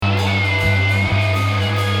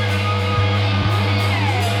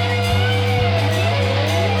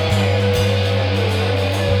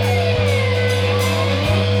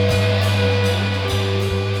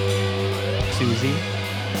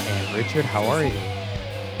good. How are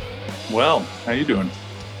you? Well, how you doing?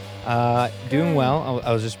 Doing Good. well.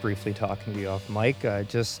 I was just briefly talking to you off mic.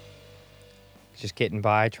 Just getting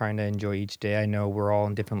by, trying to enjoy each day. I know we're all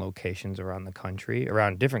in different locations around the country,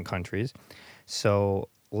 around different countries. So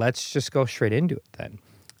let's just go straight into it then.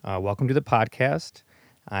 Welcome to the podcast.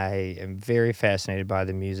 I am very fascinated by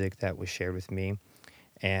the music that was shared with me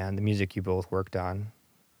and the music you both worked on.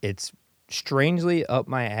 It's strangely up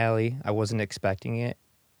my alley. I wasn't expecting it.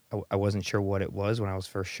 I wasn't sure what it was when I was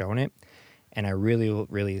first shown it. And I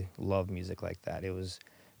really love music like that. It was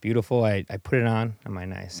beautiful. I put it on my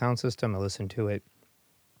nice sound system. I listened to it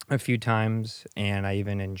a few times, and I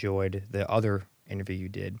even enjoyed the other interview you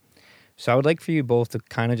did. So I would like for you both to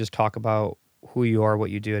kind of just talk about who you are,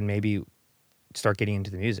 what you do, and maybe start getting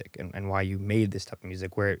into the music and why you made this type of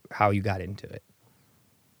music, how you got into it.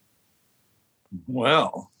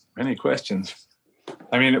 Well, many questions.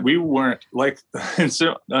 I mean, we weren't like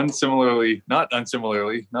unsimilarly, not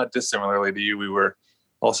dissimilarly to you. We were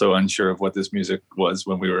also unsure of what this music was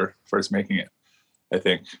when we were first making it. I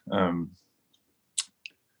think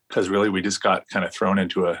because really we just got kind of thrown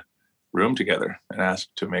into a room together and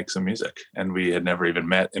asked to make some music, and we had never even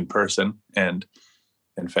met in person. And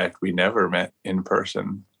in fact, we never met in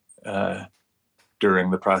person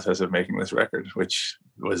during the process of making this record, which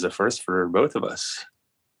was a first for both of us.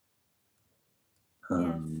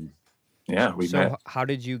 Yes. Yeah, we met. How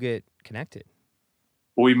did you get connected?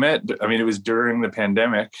 We met. I mean, it was during the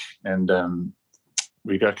pandemic, and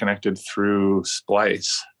we got connected through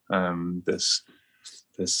Splice, this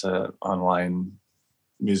online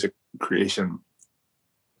music creation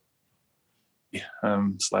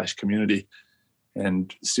slash community.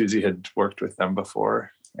 And Susie had worked with them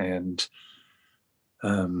before, and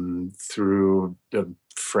through a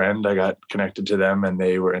friend, I got connected to them, and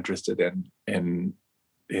they were interested in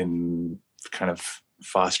kind of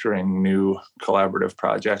fostering new collaborative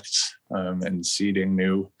projects and seeding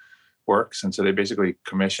new works. And so they basically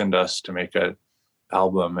commissioned us to make an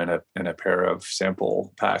album and a pair of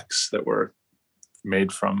sample packs that were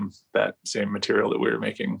made from that same material that we were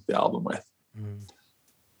making the album with. Mm.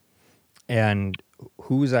 And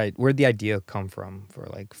where'd the idea come from for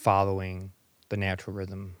like following the natural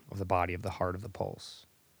rhythm of the body, of the heart, of the pulse?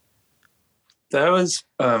 That was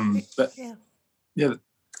Yeah. yeah,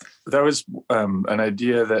 that was an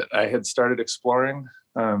idea that I had started exploring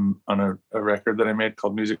on a record that I made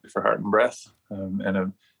called Music for Heart and Breath, and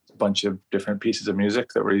a bunch of different pieces of music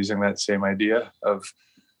that were using that same idea of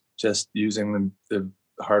just using the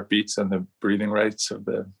heartbeats and the breathing rates of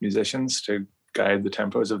the musicians to guide the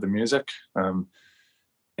tempos of the music.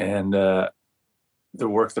 And the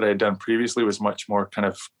work that I had done previously was much more kind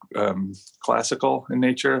of classical in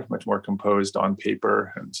nature, much more composed on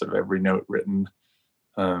paper and sort of every note written.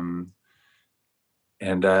 And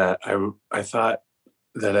I thought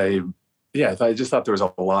that I just thought there was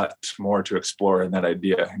a lot more to explore in that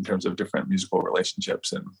idea in terms of different musical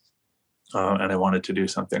relationships, and I wanted to do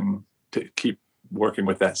something to keep working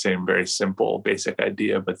with that same very simple, basic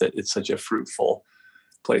idea, but that it's such a fruitful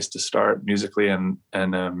place to start musically, and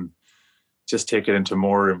just take it into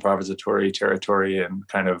more improvisatory territory and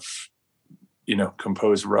kind of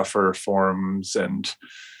compose rougher forms and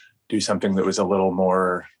do something that was a little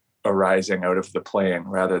more arising out of the playing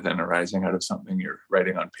rather than arising out of something you're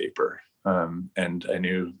writing on paper. And I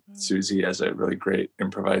knew Susie as a really great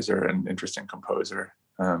improviser and interesting composer,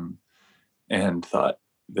 and thought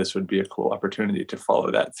this would be a cool opportunity to follow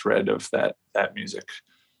that thread of that music,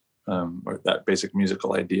 or that basic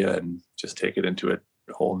musical idea, and just take it into a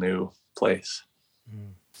whole new place.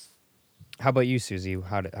 Mm. How about you, Susie?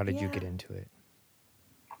 How did you Yeah. get into it?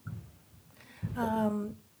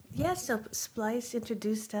 So Splice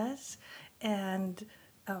introduced us, and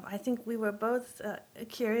I think we were both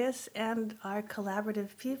curious and are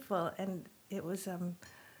collaborative people, and it was a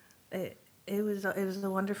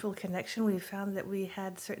wonderful connection. We found that we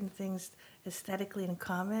had certain things aesthetically in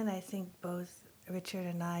common. I think both Richard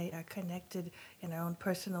and I are connected in our own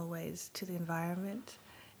personal ways to the environment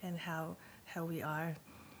and how we are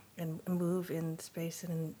and move in space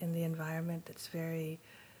and in the environment. That's very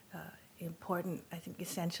important, I think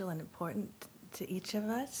essential and important to each of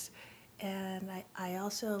us. And I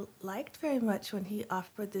also liked very much when he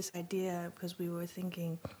offered this idea, because we were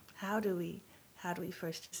thinking, how do we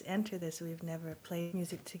first just enter this? We've never played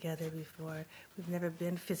music together before. We've never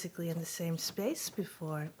been physically in the same space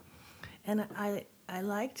before. And I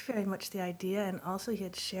liked very much the idea, and also he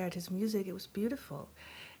had shared his music. It was beautiful.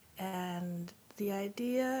 And the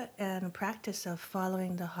idea and practice of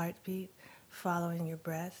following the heartbeat, following your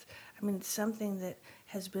breath, I mean, it's something that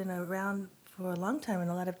has been around for a long time in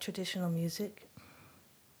a lot of traditional music.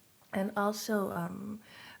 And also,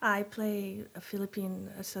 I play a Philippine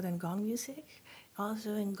Southern gong music,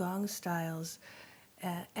 also in gong styles,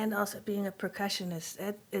 and also being a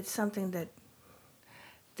percussionist. It's something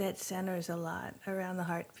that centers a lot around the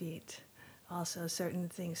heartbeat. Also, certain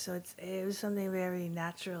things. So it was something very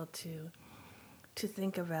natural to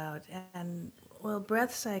think about. And well,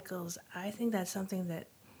 breath cycles. I think that's something that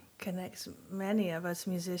connects many of us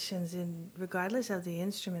musicians in regardless of the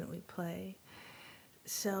instrument we play.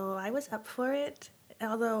 So I was up for it,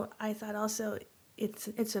 although I thought also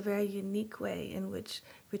it's a very unique way in which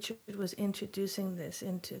Richard was introducing this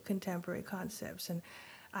into contemporary concepts, and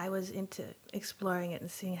I was into exploring it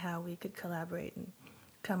and seeing how we could collaborate and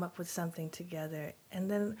come up with something together. And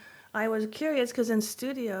then I was curious because in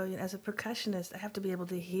studio, as a percussionist, I have to be able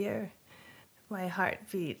to hear my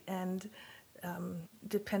heartbeat, and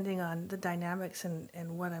depending on the dynamics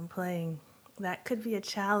and what I'm playing, that could be a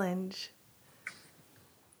challenge.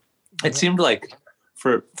 It seemed like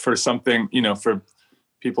for something, for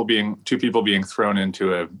two people being thrown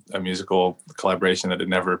into a musical collaboration that had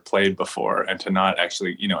never played before, and to not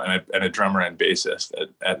actually, and a drummer and bassist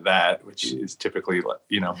at that, which is typically,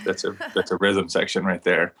 that's a rhythm section right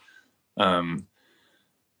there.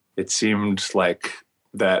 It seemed like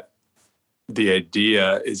that the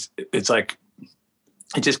idea it's like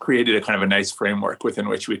it just created a kind of a nice framework within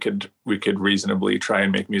which we could reasonably try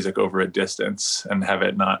and make music over a distance and have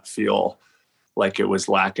it not feel like it was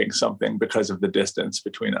lacking something because of the distance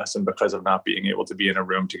between us and because of not being able to be in a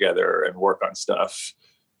room together and work on stuff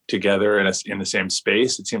together in the same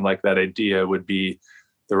space. It seemed like that idea would be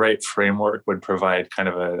the right framework, would provide kind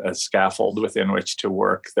of a scaffold within which to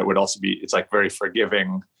work that would also be, it's like very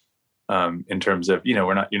forgiving in terms of,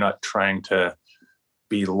 you're not trying to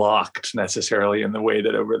be locked necessarily in the way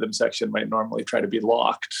that a rhythm section might normally try to be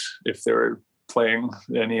locked if they were playing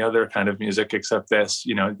any other kind of music except this.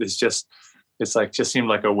 Just seemed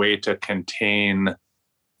like a way to contain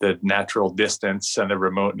the natural distance and the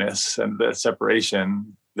remoteness and the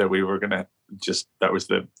separation that we were going to that was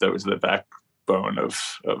the backbone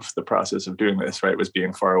of the process of doing this, right? Was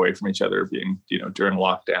being far away from each other, being, during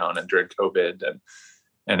lockdown and during COVID.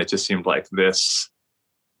 And it just seemed like this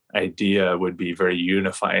idea would be very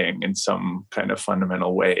unifying in some kind of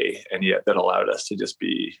fundamental way, and yet that allowed us to just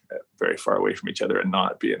be very far away from each other and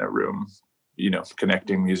not be in a room,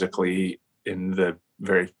 connecting musically in the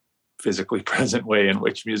very physically present way in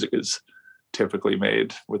which music is typically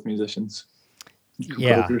made with musicians.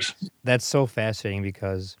 Yeah, that's so fascinating,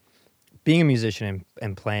 because being a musician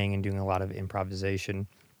and playing and doing a lot of improvisation,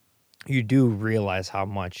 you do realize how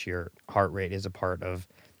much your heart rate is a part of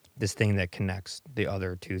this thing that connects the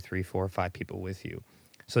other 2, 3, 4, 5 people with you.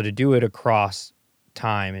 So to do it across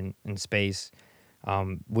time and space,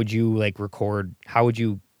 would you record? How would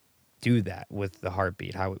you do that with the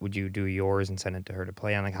heartbeat? How would you do yours and send it to her to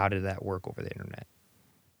play on? How did that work over the internet?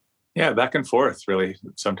 Yeah, back and forth, really.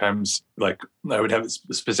 Sometimes, I would have a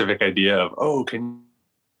specific idea of, can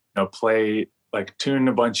play, tune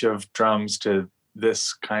a bunch of drums to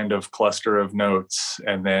this kind of cluster of notes,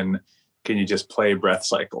 and then can you just play breath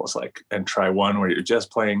cycles, and try one where you're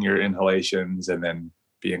just playing your inhalations and then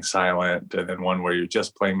being silent, and then one where you're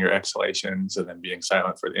just playing your exhalations and then being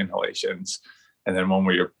silent for the inhalations, and then one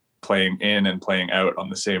where you're playing in and playing out on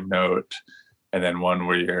the same note, and then one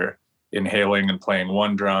where you're inhaling and playing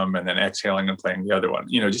one drum and then exhaling and playing the other one.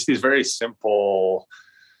 Just these very simple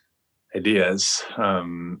ideas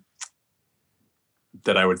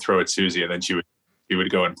that I would throw at Susie, and then she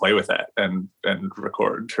would go and play with that and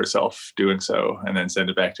record herself doing so, and then send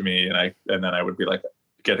it back to me, and then I would be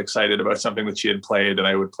get excited about something that she had played, and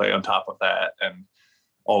I would play on top of that, and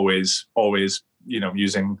always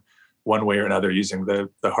using one way or another, using the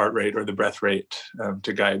heart rate or the breath rate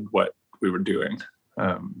to guide what we were doing.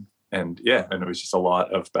 And it was just a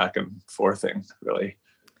lot of back and forthing, really.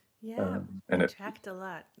 Yeah, and it tracked a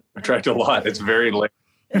lot. It's very layered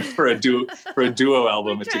for a duo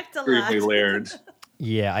album. It's extremely layered.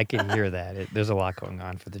 Yeah, I can hear that. There's a lot going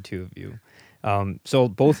on for the two of you. So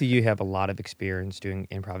both of you have a lot of experience doing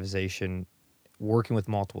improvisation, working with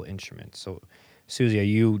multiple instruments. So, Susie, are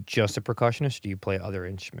you just a percussionist, or do you play other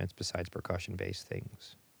instruments besides percussion-based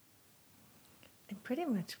things? I'm pretty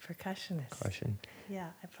much percussionist. Percussion. Yeah,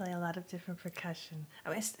 I play a lot of different percussion.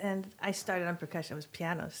 And I started on percussion. It was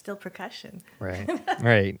piano, still percussion. Right.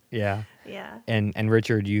 Right. Yeah. Yeah. And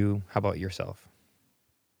Richard, how about yourself?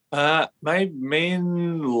 My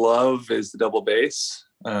main love is the double bass,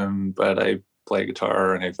 but I play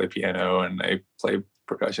guitar and I play piano and I play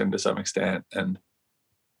percussion to some extent, and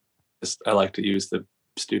I like to use the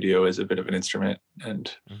studio as a bit of an instrument.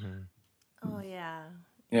 And oh yeah.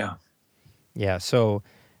 Yeah. Yeah. So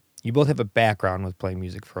you both have a background with playing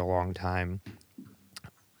music for a long time.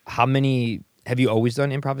 How many have you always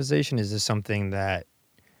done improvisation? Is this something that,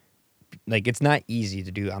 like, it's not easy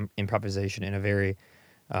to do improvisation in a very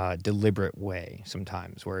deliberate way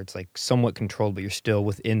sometimes, where it's like somewhat controlled, but you're still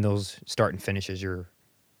within those start and finishes. You're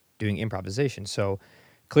doing improvisation. So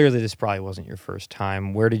clearly, this probably wasn't your first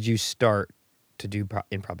time. Where did you start to do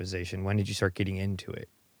improvisation? When did you start getting into it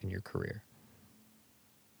in your career?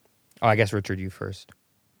 Oh, I guess Richard, you first.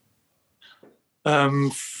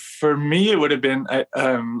 For me, it would have been I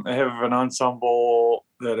have an ensemble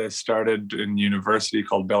that I started in university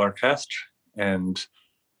called Bel Orchestre, and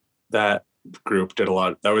that group did a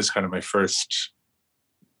lot. That was kind of my first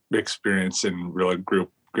experience in real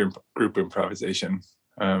group improvisation.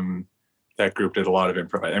 That group did a lot of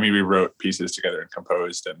improv. I mean, we wrote pieces together and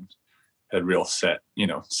composed and had real set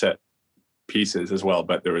pieces as well.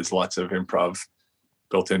 But there was lots of improv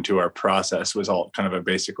built into our process. It was all kind of a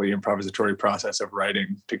basically improvisatory process of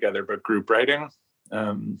writing together, but group writing.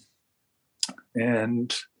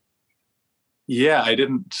 And yeah, I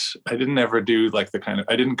didn't ever do like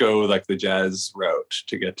I didn't go like the jazz route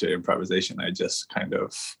to get to improvisation. I just kind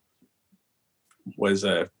of was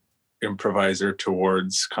a improviser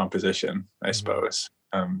towards composition, I suppose.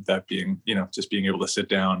 That being, just being able to sit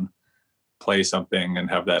down, play something and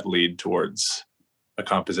have that lead towards a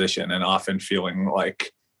composition, and often feeling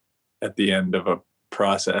like at the end of a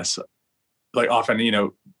process, like often,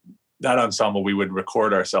 that ensemble, we would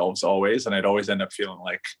record ourselves always. And I'd always end up feeling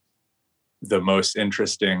like the most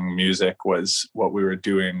interesting music was what we were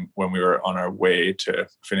doing when we were on our way to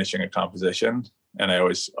finishing a composition. And I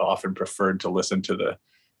always often preferred to listen to the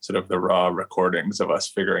sort of the raw recordings of us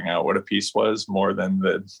figuring out what a piece was more than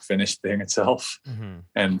the finished thing itself.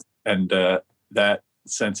 And that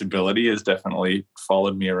sensibility has definitely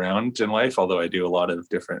followed me around in life, although I do a lot of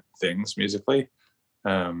different things musically.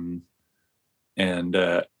 And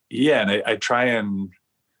I try and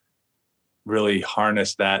really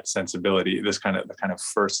harness that sensibility, this kind of the kind of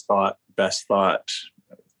first thought, best thought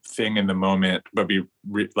thing in the moment, but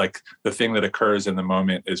like the thing that occurs in the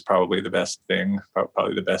moment is probably the best thing,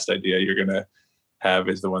 probably the best idea you're going to have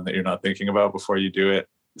is the one that you're not thinking about before you do it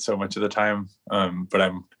so much of the time. But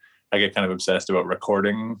I get kind of obsessed about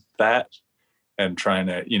recording that and trying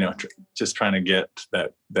to, just trying to get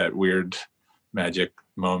that weird magic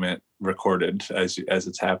moment recorded as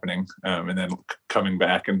it's happening. And then coming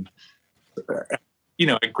back and,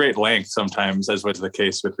 at great length sometimes, as was the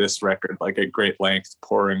case with this record, like at great length,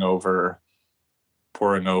 pouring over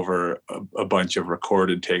a bunch of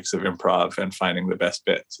recorded takes of improv and finding the best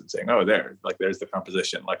bits and saying, oh, there's the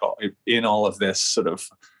composition, like in all of this sort of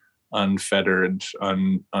unfettered,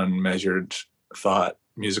 unmeasured thought,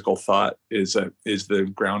 musical thought is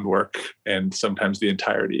the groundwork, and sometimes the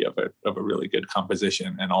entirety of a really good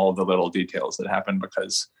composition, and all of the little details that happen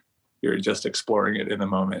because you're just exploring it in the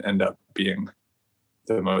moment end up being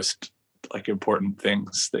the most like important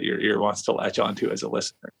things that your ear wants to latch onto as a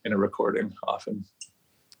listener in a recording often.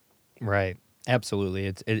 Right. Absolutely.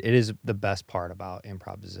 It is the best part about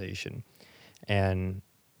improvisation. And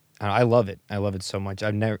I love it. I love it so much. I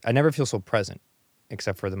never feel so present,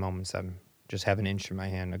 except for the moments I'm just have an instrument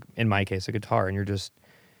in my hand. In my case, a guitar, and you're just.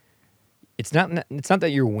 It's not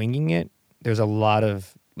that you're winging it. There's a lot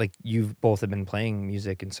of like you've both have been playing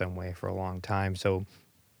music in some way for a long time, so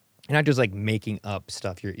you're not just like making up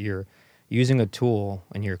stuff. You're using a tool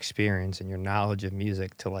and your experience and your knowledge of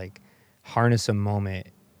music to like harness a moment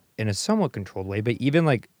in a somewhat controlled way. But even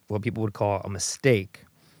like what people would call a mistake,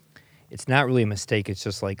 it's not really a mistake. It's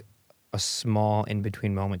just like a small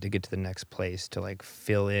in-between moment to get to the next place, to like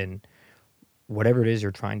fill in whatever it is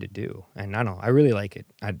you're trying to do. And I don't know, I really like it.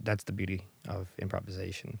 That's the beauty of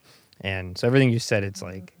improvisation. And so everything you said, it's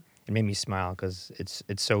like, it made me smile because it's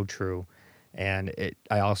so true. And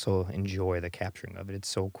I also enjoy the capturing of it. It's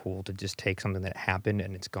so cool to just take something that happened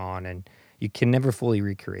and it's gone, and you can never fully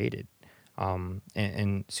recreate it.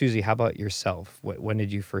 And Susie, how about yourself? When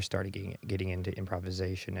did you first start getting into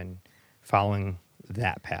improvisation and following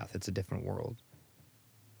that path? It's a different world.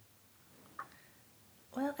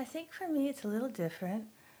 Well, I think for me it's a little different,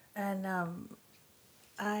 and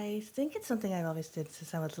I think it's something I've always did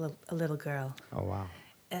since I was a little girl. Oh, wow.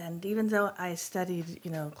 And even though I studied,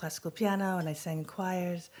 classical piano and I sang in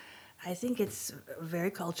choirs, I think it's very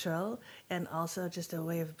cultural and also just a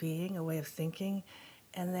way of being, a way of thinking.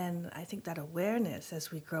 And then I think that awareness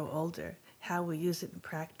as we grow older, how we use it in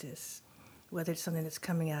practice, whether it's something that's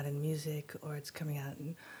coming out in music or it's coming out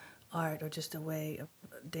in art or just a way of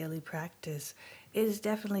daily practice, is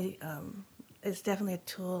definitely it's definitely a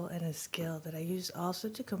tool and a skill that I use also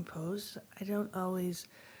to compose. I don't always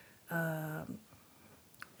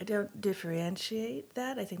I don't differentiate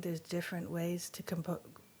that. I think there's different ways to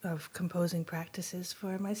of composing practices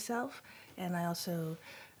for myself, and I also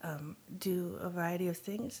do a variety of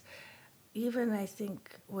things. Even I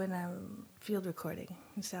think when I'm field recording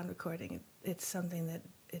and sound recording, it's something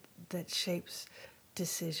that shapes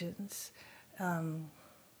decisions. And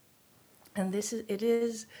it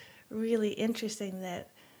is really interesting that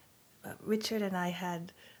Richard and I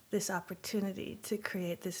had this opportunity to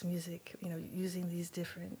create this music, using these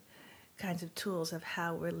different kinds of tools of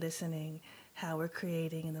how we're listening, how we're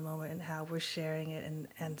creating in the moment, and how we're sharing it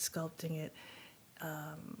and sculpting it.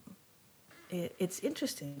 It's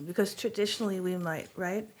interesting because traditionally we might,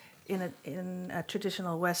 right, in a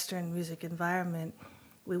traditional Western music environment,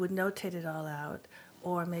 we would notate it all out,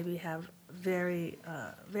 or maybe have very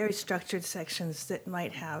structured sections that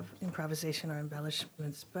might have improvisation or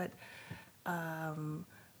embellishments. But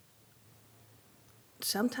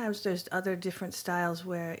sometimes there's other different styles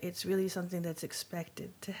where it's really something that's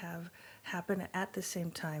expected to have happen at the same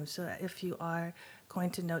time. So if you are going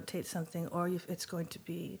to notate something, or if it's going to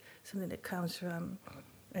be something that comes from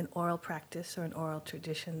an oral practice or an oral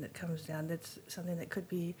tradition that comes down, that's something that could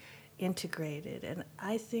be integrated. And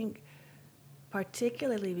I think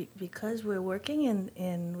particularly because we're working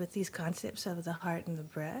in with these concepts of the heart and the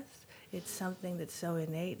breath, it's something that's so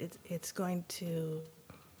innate. It's going to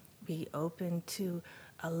be open to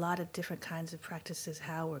a lot of different kinds of practices,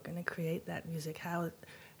 how we're going to create that music, how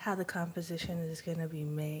the composition is going to be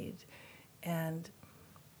made. And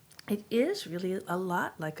it is really a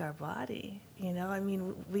lot like our body. I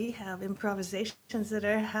mean, we have improvisations that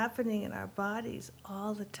are happening in our bodies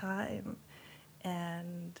all the time.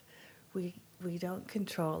 And we don't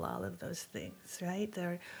control all of those things, right?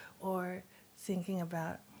 Or thinking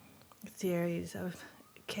about theories of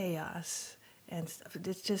chaos and stuff.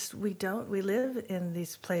 It's just we live in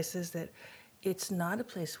these places that it's not a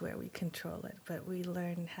place where we control it, but we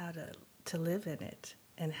learn how to live in it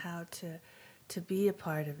and how to be a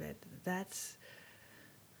part of it. That's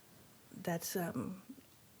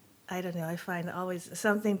I don't know, I find always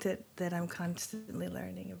something that I'm constantly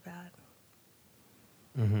learning about.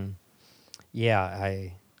 Mm-hmm. Yeah,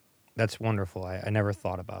 that's wonderful. I never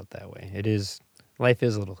thought about it that way. Life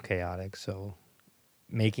is a little chaotic, so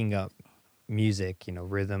making up music,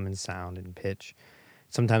 rhythm and sound and pitch,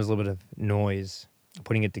 sometimes a little bit of noise,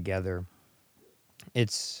 putting it together.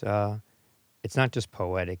 It's not just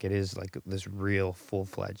poetic. It is like this real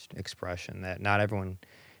full-fledged expression that not everyone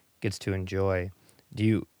gets to enjoy.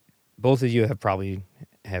 Both of you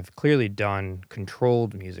have clearly done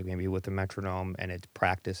controlled music, maybe with a metronome, and it's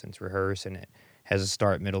practice and it's rehearsed, and it has a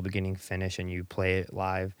start, middle, beginning, finish, and you play it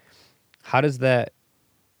live. How does that?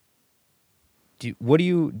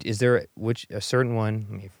 Is there a certain one?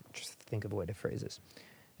 Let me just think of a way to phrase this.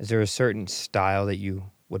 Is there a certain style that you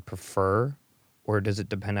would prefer, or does it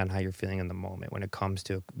depend on how you're feeling in the moment when it comes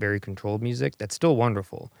to very controlled music? That's still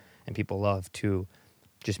wonderful, and people love to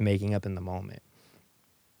just making up in the moment.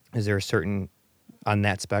 Is there on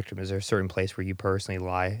that spectrum, is there a certain place where you personally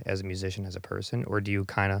lie as a musician, as a person, or do you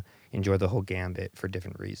kind of enjoy the whole gambit for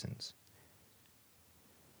different reasons?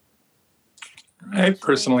 I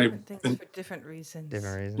personally, different things for different reasons.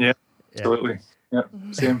 Different reasons? Yeah, absolutely. Yeah,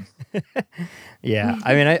 same. Yeah,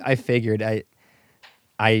 I mean, I figured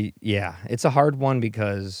it's a hard one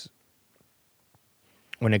because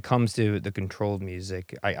when it comes to the controlled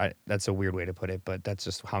music, I that's a weird way to put it, but that's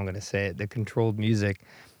just how I'm going to say it. The controlled music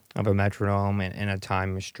of a metronome and a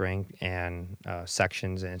time restraint and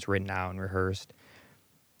sections, and it's written out and rehearsed.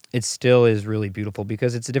 It still is really beautiful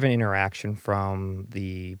because it's a different interaction from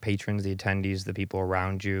the patrons, the attendees, the people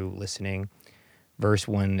around you listening, versus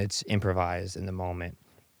when it's improvised in the moment.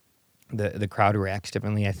 The crowd reacts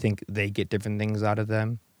differently. I think they get different things out of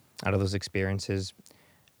those experiences.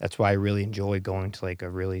 That's why I really enjoy going to like a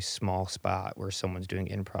really small spot where someone's doing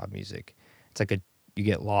improv music. It's like you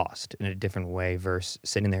get lost in a different way versus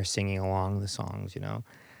sitting there singing along the songs,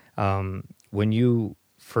 When you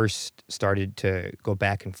first started to go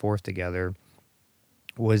back and forth together,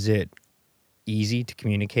 was it easy to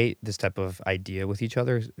communicate this type of idea with each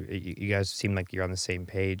other? You guys seem like you're on the same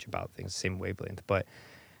page about things, same wavelength. But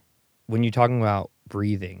when you're talking about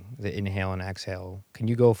breathing, the inhale and exhale, can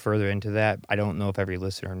you go further into that? I don't know if every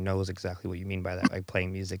listener knows exactly what you mean by that, like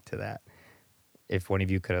playing music to that. If one of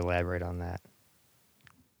you could elaborate on that.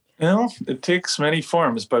 It takes many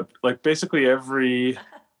forms, but like basically every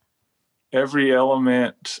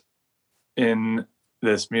element in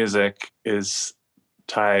this music is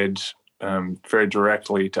tied very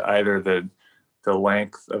directly to either the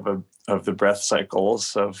length of the breath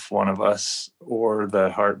cycles of one of us or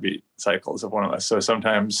the heartbeat cycles of one of us. So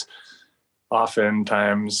sometimes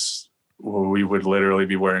oftentimes we would literally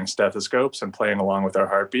be wearing stethoscopes and playing along with our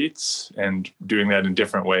heartbeats and doing that in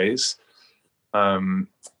different ways. And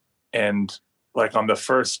like on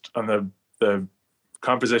the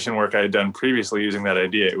composition work I had done previously using that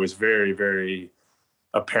idea, it was very, very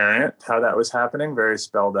apparent how that was happening, very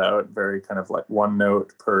spelled out, very kind of like one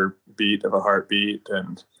note per beat of a heartbeat,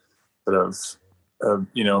 and sort of,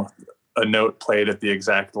 a note played at the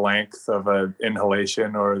exact length of an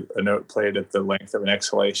inhalation or a note played at the length of an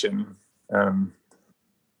exhalation.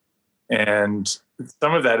 And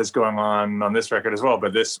some of that is going on this record as well,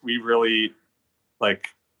 but we really like,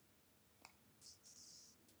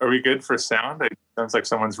 are we good for sound? It sounds like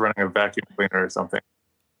someone's running a vacuum cleaner or something.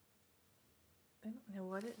 I don't know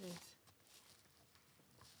what it is.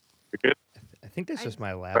 You're good? I think that's just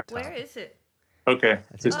my laptop. Where is it? Okay,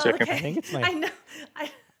 just checking. Okay. I think it's my. I know.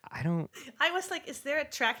 I don't. I was like, is there a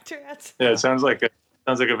tractor outside? Yeah, it sounds like a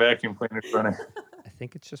vacuum cleaner running. I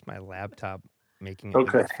think it's just my laptop making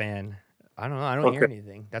Okay. a fan. I don't know. I don't hear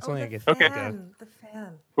anything. That's only I the get. fan. The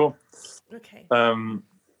fan. Cool. Okay.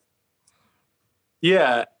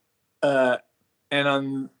 Yeah,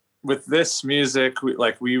 and with this music,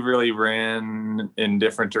 we really ran in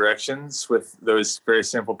different directions with those very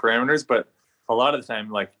simple parameters. But a lot of the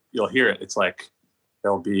time, like you'll hear it, it's like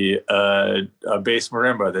there'll be a bass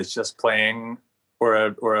marimba that's just playing, or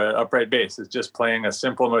a upright bass that's just playing a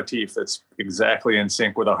simple motif that's exactly in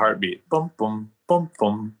sync with a heartbeat. Boom, boom, boom,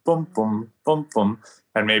 boom, boom, boom, boom, boom,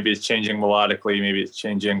 and maybe it's changing melodically, maybe it's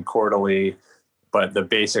changing chordally, but the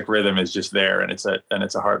basic rhythm is just there, and it's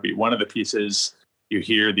a heartbeat. One of the pieces, you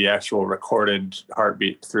hear the actual recorded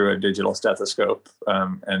heartbeat through a digital stethoscope,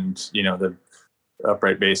 and the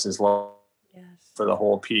upright bass is long for the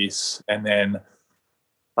whole piece. And then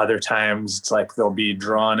other times it's like they'll be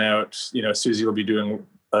drawn out. Susie will be doing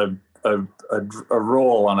a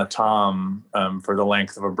roll on a tom for the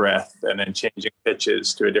length of a breath, and then changing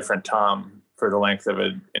pitches to a different tom for the length of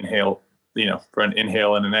an inhale, for an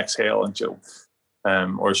inhale and an exhale, and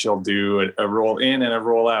she'll do a roll in and a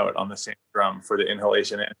roll out on the same drum for the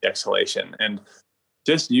inhalation and the exhalation. And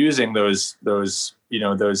just using those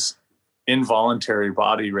involuntary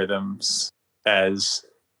body rhythms as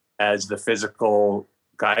the physical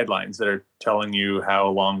guidelines that are telling you how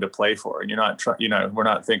long to play for. And you're not we're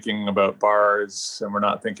not thinking about bars, and we're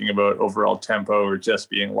not thinking about overall tempo, or just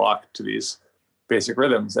being locked to these basic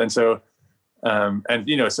rhythms. And so,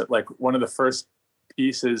 so like one of the first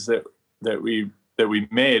pieces that we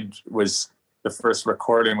made was, the first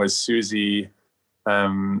recording was Susie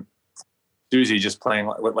just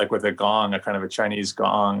playing with a gong, a kind of a Chinese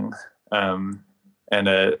gong, and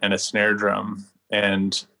a snare drum,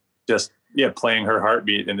 and just playing her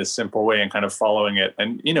heartbeat in this simple way and kind of following it.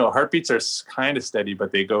 And heartbeats are kind of steady,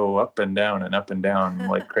 but they go up and down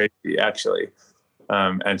like crazy, actually.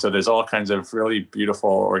 And so there's all kinds of really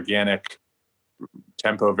beautiful organic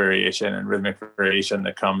tempo variation and rhythmic variation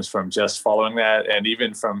that comes from just following that. And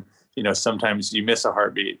even from, sometimes you miss a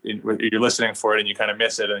heartbeat, you're listening for it and you kind of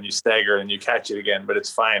miss it and you stagger and you catch it again, but it's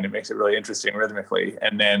fine. It makes it really interesting rhythmically.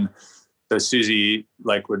 And then so Susie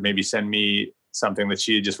would maybe send me something that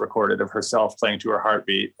she had just recorded of herself playing to her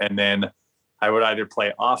heartbeat. And then I would either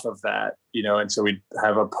play off of that, and so we'd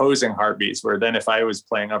have opposing heartbeats, where then if I was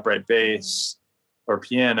playing upright bass or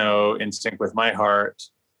piano in sync with my heart,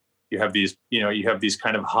 you have these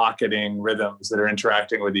kind of hocketing rhythms that are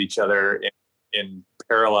interacting with each other in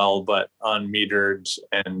parallel, but unmetered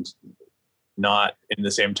and not in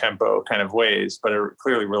the same tempo kind of ways, but are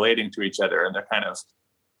clearly relating to each other. And they're kind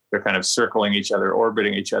of circling each other,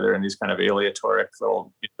 orbiting each other in these kind of aleatoric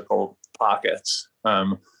little musical pockets.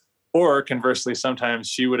 Or conversely, sometimes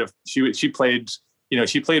she played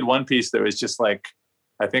one piece that was just like,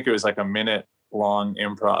 I think it was like a minute long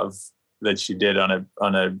improv that she did on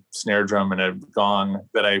a snare drum and a gong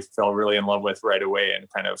that I fell really in love with right away, and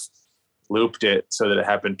kind of looped it so that it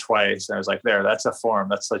happened twice. And I was like, that's a form.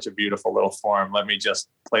 That's such a beautiful little form. Let me just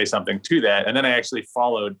play something to that. And then I actually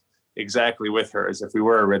followed exactly with her as if we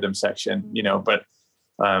were a rhythm section, but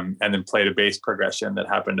and then played a bass progression that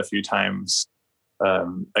happened a few times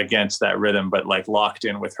against that rhythm, but like locked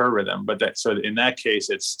in with her rhythm. So in that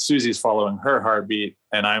case, it's Susie's following her heartbeat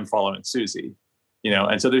and I'm following Susie,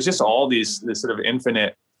 and so there's just all this sort of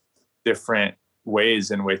infinite different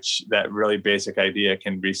ways in which that really basic idea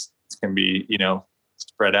can be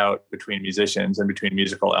spread out between musicians and between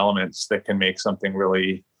musical elements that can make something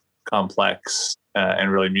really complex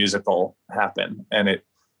and really musical happen. And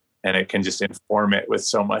it can just inform it with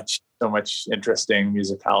so much interesting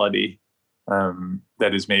musicality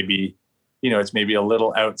that is maybe, it's maybe a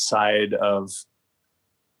little outside of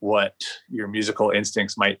what your musical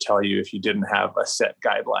instincts might tell you if you didn't have a set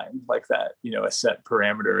guideline like that, a set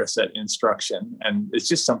parameter, a set instruction. And it's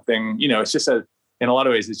just something, it's just in a lot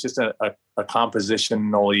of ways, it's just a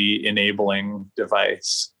compositionally enabling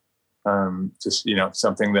device. Just,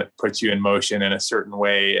 something that puts you in motion in a certain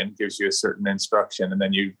way and gives you a certain instruction. And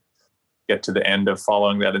then you get to the end of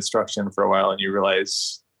following that instruction for a while and you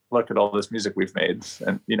realize, look at all this music we've made.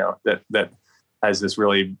 And, that has this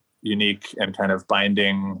really unique and kind of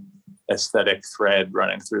binding aesthetic thread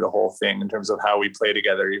running through the whole thing in terms of how we play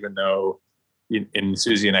together, even though in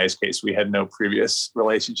Susie and I's case, we had no previous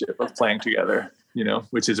relationship of playing together,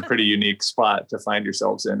 which is a pretty unique spot to find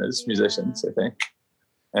yourselves in as musicians, I think.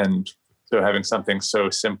 And so having something so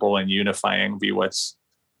simple and unifying be what's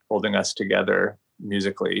holding us together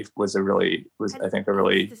musically was I think a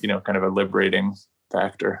really, kind of a liberating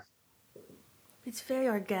factor. It's very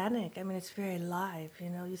organic. I mean, it's very live.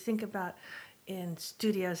 You think about in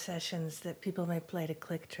studio sessions that people may play to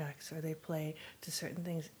click tracks or they play to certain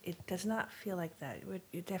things. It does not feel like that.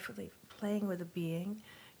 You're definitely playing with a being,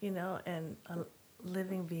 and a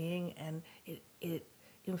living being, and it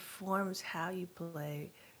informs how you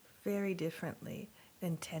play very differently. The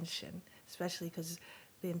intention, especially because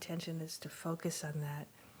the intention is to focus on that,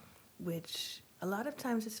 which a lot of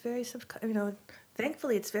times it's very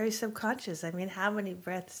thankfully it's very subconscious. I mean, how many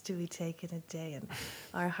breaths do we take in a day? And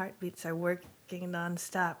our heartbeats are working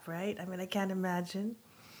nonstop, right? I mean, I can't imagine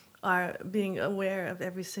our being aware of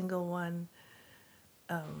every single one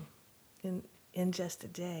in just a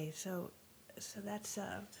day. So that's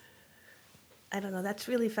I don't know. That's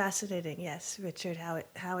really fascinating. Yes, Richard,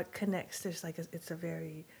 how it connects. There's it's a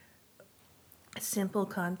very simple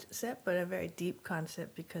concept, but a very deep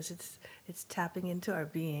concept because it's tapping into our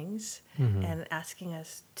beings and asking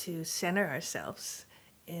us to center ourselves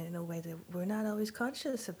in a way that we're not always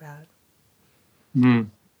conscious about.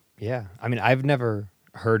 Yeah. I mean, I've never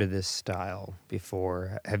heard of this style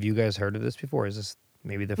before. Have you guys heard of this before? Is this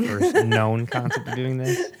maybe the first known concept of doing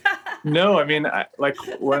this? No, I mean,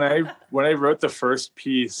 when I wrote the first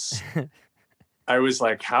piece, I was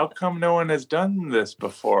like, how come no one has done this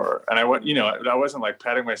before? And I wasn't like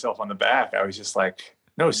patting myself on the back. I was just like,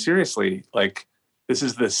 no, seriously, like this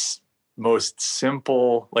is this most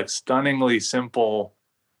simple, like stunningly simple,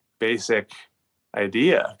 basic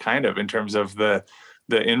idea kind of in terms of the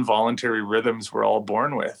involuntary rhythms we're all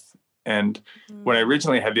born with. And when I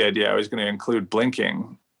originally had the idea, I was going to include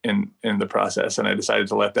blinking in the process, and I decided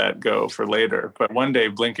to let that go for later. But one day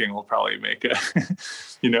blinking will probably make a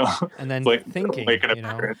and then thinking,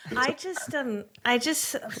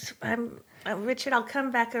 Richard, I'll come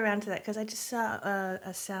back around to that because I just saw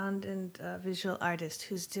a sound and visual artist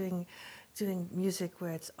who's doing music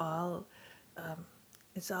where it's all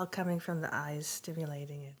coming from the eyes,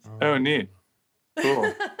 stimulating it. Oh, neat.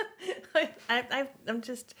 Cool. I'm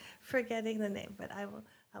just forgetting the name, but I will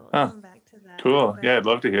come back to that. Cool. But, yeah, I'd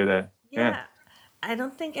love to hear that. Yeah. I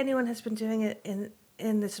don't think anyone has been doing it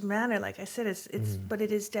in this manner. Like I said, it's but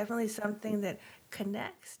it is definitely something that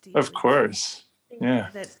connects. Of course. Yeah.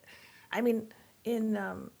 That, I mean, in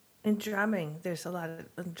drumming, there's a lot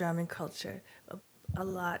of drumming culture, a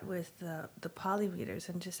lot with the polymeters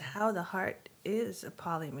and just how the heart is a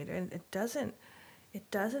polymeter, and it doesn't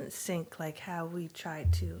sync like how we try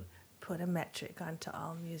to put a metric onto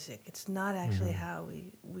all music. It's not actually how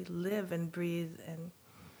we live and breathe. And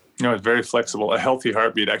no, it's very flexible. A healthy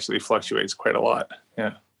heartbeat actually fluctuates quite a lot.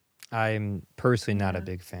 Yeah. I'm personally not a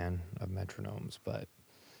big fan of metronomes, but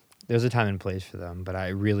there's a time and place for them. But I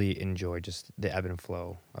really enjoy just the ebb and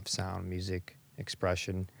flow of sound, music,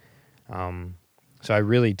 expression. So I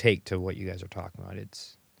really take to what you guys are talking about.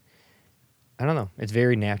 I don't know. It's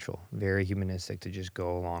very natural, very humanistic to just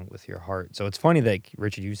go along with your heart. So it's funny that,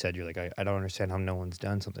 Richard, you said, you're like, I don't understand how no one's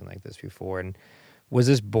done something like this before. And was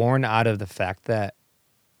this born out of the fact that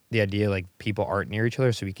the idea, like, people aren't near each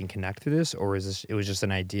other so we can connect through this? Or it was just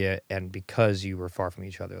an idea, and because you were far from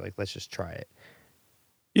each other, like, let's just try it?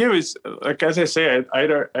 Yeah, it was, like, as I say,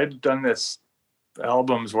 I'd done this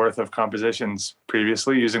album's worth of compositions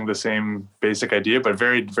previously using the same basic idea, but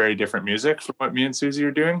very, very different music from what me and Susie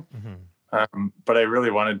are doing. But I really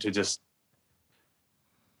wanted to just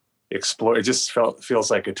explore. It just feels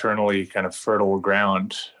like eternally kind of fertile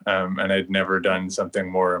ground. And I'd never done something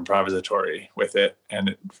more improvisatory with it. And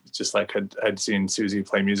it just like I'd seen Susie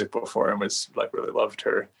play music before and was like, really loved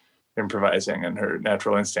her improvising and her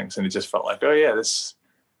natural instincts. And it just felt like, oh yeah, this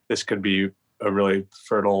could be a really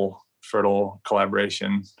fertile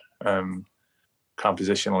collaboration,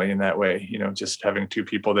 compositionally in that way, just having two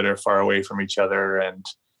people that are far away from each other and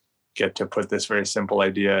get to put this very simple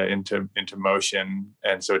idea into motion.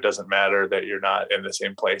 And so it doesn't matter that you're not in the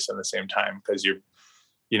same place at the same time, because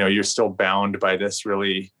you're still bound by this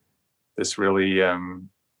really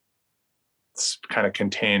kind of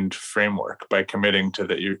contained framework by committing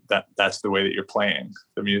to that's the way that you're playing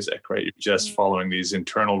the music, right? You're just following these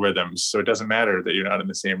internal rhythms. So it doesn't matter that you're not in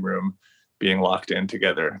the same room being locked in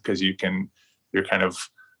together, because you're kind of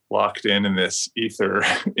locked in this ether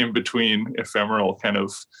in between ephemeral kind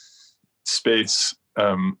of space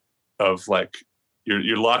of like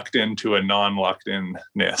you're locked into a non-locked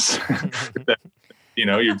in-ness.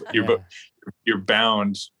 You're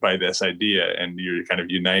bound by this idea, and you're kind of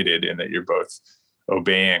united in that you're both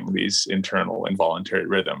obeying these internal involuntary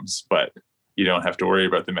rhythms, but you don't have to worry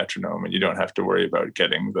about the metronome, and you don't have to worry about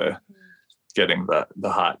getting the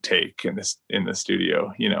hot take in the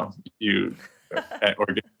studio.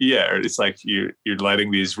 It's like you're letting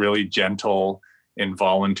these really gentle,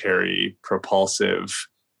 involuntary, propulsive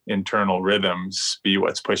internal rhythms be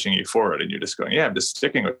what's pushing you forward, and you're just going, I'm just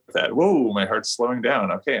sticking with that. Whoa, my heart's slowing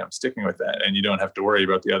down. Okay, I'm sticking with that. And you don't have to worry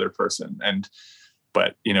about the other person.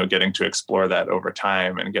 But getting to explore that over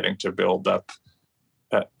time and getting to build up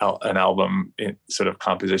an album sort of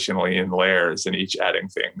compositionally in layers, and each adding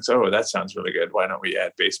things. Oh, that sounds really good. Why don't we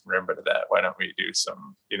add bass marimba to that? Why don't we do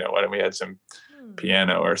some, why don't we add some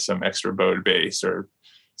piano or some extra bowed bass? Or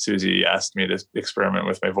Susie asked me to experiment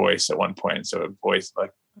with my voice at one point. So voice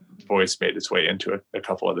made its way into a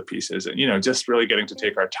couple of the pieces, and, just really getting to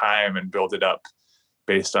take our time and build it up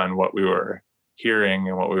based on what we were hearing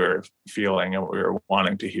and what we were feeling and what we were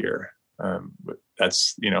wanting to hear.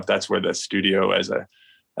 That's where the studio as a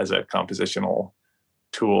compositional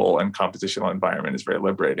tool and compositional environment is very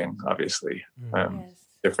liberating, obviously. Yes.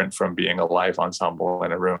 Different from being a live ensemble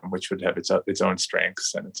in a room, which would have its own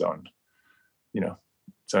strengths and its own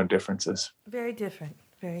differences. Very different.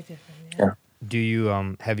 Very different. Yeah. Do you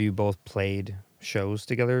have you both played shows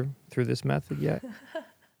together through this method yet?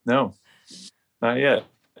 No, not yet.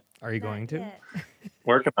 Are you Not going to? yet.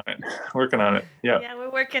 Working on it. Yeah. Yeah,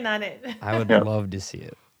 we're working on it. I would love to see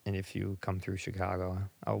it. And if you come through Chicago,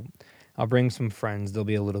 I'll bring some friends. They'll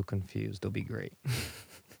be a little confused. They'll be great.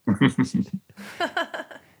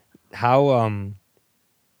 How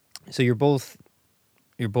so you're both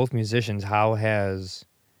musicians. How has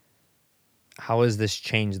this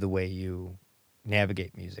changed the way you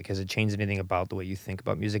navigate music? Has it changed anything about the way you think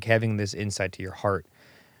about music? Having this insight to your heart,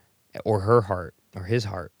 or her heart, or his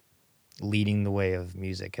heart, leading the way of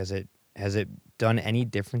music, has it done any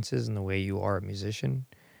differences in the way you are a musician?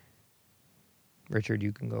 Richard,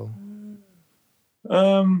 you can go.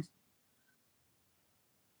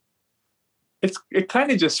 It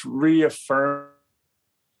kind of just reaffirmed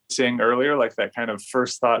saying earlier, like that kind of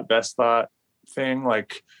first thought, best thought thing,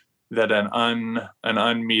 like that an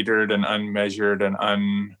unmetered and unmeasured and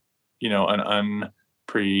an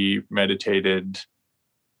unpremeditated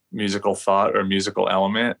musical thought or musical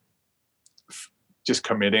element, just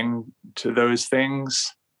committing to those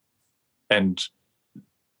things and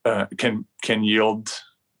can yield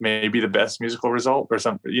maybe the best musical result, or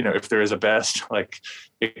something, if there is a best, like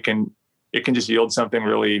it can just yield something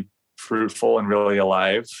really fruitful and really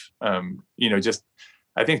alive.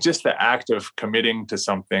 I think just the act of committing to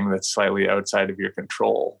something that's slightly outside of your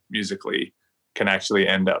control musically can actually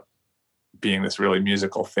end up being this really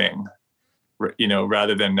musical thing,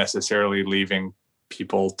 rather than necessarily leaving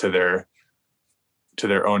people to their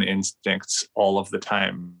own instincts all of the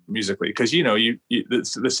time musically. Because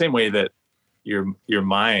it's the same way that your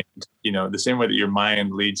mind, the same way that your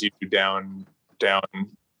mind leads you down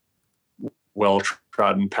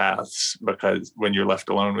well-trodden paths, because when you're left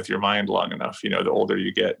alone with your mind long enough, the older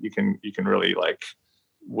you get, you can really like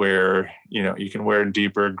you can wear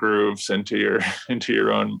deeper grooves into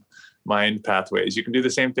your own mind pathways. You can do the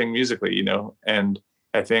same thing musically, and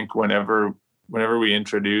I think whenever we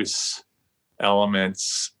introduce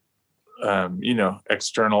elements,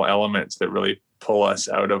 external elements that really pull us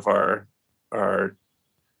out of our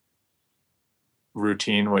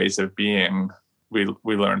routine ways of being, we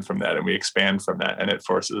learn from that and we expand from that, and it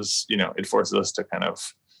forces us to kind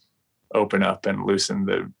of open up and loosen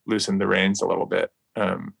the reins a little bit.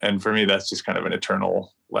 And for me, that's just kind of an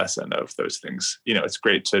eternal lesson of those things. It's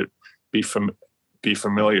great to be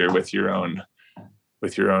familiar with your own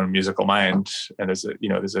musical mind, and there's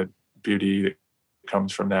a beauty that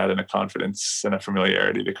comes from that, and a confidence and a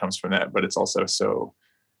familiarity that comes from that. But it's also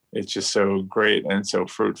it's just so great and so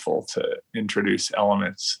fruitful to introduce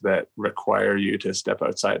elements that require you to step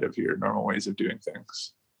outside of your normal ways of doing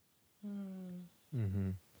things. Mm-hmm.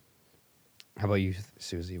 How about you,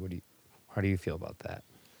 Susie? How do you feel about that?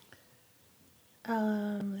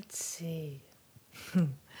 Let's see.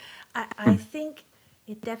 I think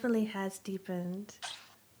it definitely has deepened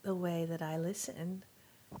the way that I listen,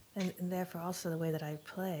 and therefore also the way that I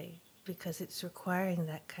play, because it's requiring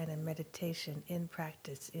that kind of meditation in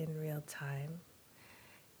practice in real time.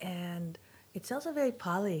 And it's also very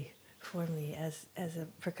poly for me as a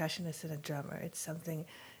percussionist and a drummer. It's something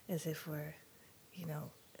as if we're, you know,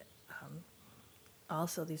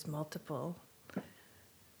 also these multiple,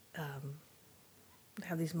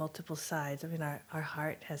 have these multiple sides. I mean, our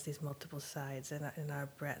heart has these multiple sides in our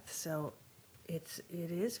breath. So it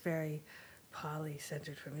is very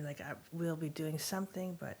poly-centered for me. Like we'll be doing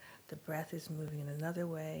something, but the breath is moving in another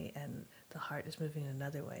way and the heart is moving in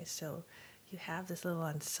another way. So you have this little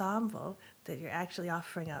ensemble that you're actually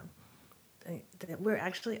offering up, that we're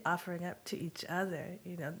actually offering up to each other,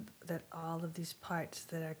 you know, that all of these parts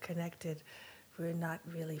that are connected, we're not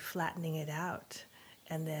really flattening it out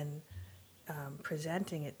and then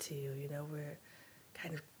presenting it to you. You know, we're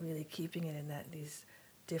kind of really keeping it in these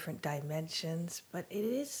different dimensions. But it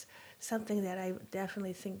is something that I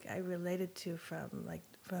definitely think I related to from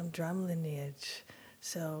drum lineage.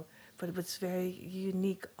 So, but what's very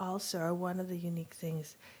unique also, or one of the unique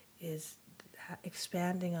things, is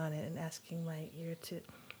expanding on it and asking my ear to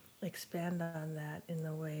expand on that in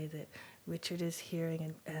the way that Richard is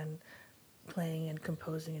hearing and playing and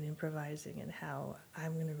composing and improvising, and how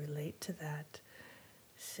I'm going to relate to that.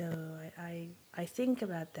 So I think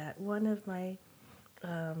about that. One of my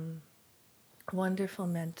wonderful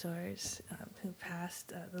mentors who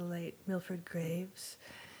passed, the late Milford Graves,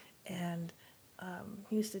 and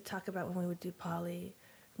he used to talk about when we would do poly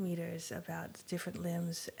meters about different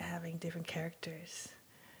limbs having different characters,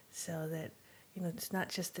 so that, you know, it's not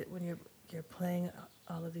just that when you're playing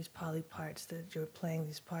all of these poly parts that you're playing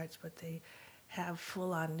these parts, but they have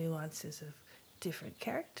full-on nuances of different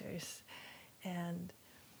characters. And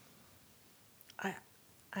I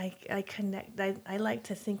I connect. I like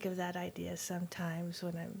to think of that idea sometimes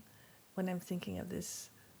when I'm thinking of this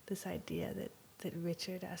idea that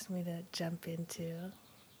Richard asked me to jump into.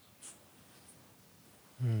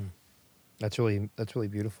 That's really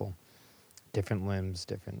beautiful. Different limbs,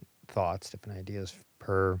 different thoughts, different ideas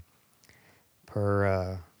per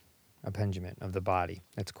impingement of the body.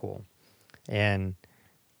 That's cool. And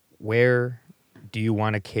where do you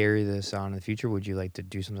want to carry this on in the future? Would you like to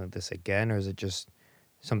do something like this again, or is it just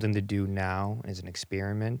something to do now as an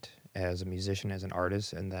experiment, as a musician, as an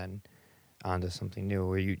artist, and then onto something new?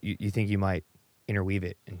 Or you think you might interweave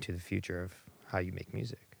it into the future of how you make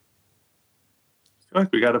music? I feel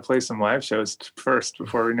like we got to play some live shows first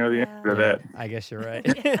before we know the answer to Yeah, that. I guess you're right.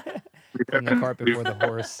 We Putting the cart before the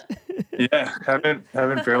horse. yeah, haven't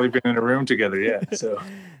barely been in a room together yet. So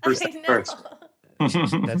first things I first.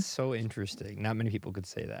 know. That's so interesting. Not many people could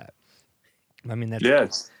say that. I mean, that's Yeah,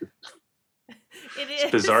 it's It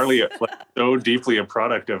is. bizarrely like so deeply a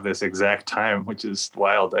product of this exact time, which is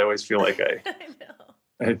wild. I always feel like I know.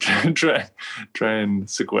 I try and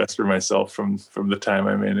sequester myself from the time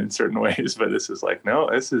I'm in certain ways, but this is like, no,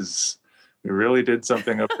 this is, we really did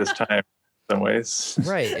something of this time in some ways.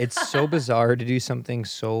 right. It's so bizarre to do something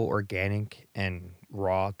so organic and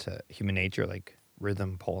raw to human nature, like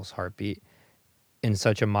rhythm, pulse, heartbeat, in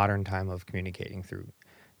such a modern time of communicating through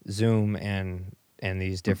Zoom and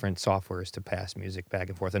these different softwares to pass music back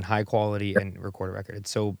and forth in high quality and record a record.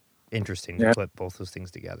 It's so interesting to Yeah, put both those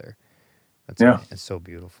things together. yeah, It's so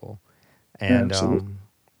beautiful. yeah, And absolutely.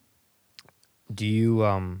 do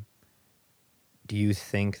you do you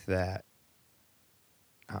think that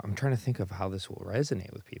I'm trying to think of how this will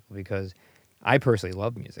resonate with people, because I personally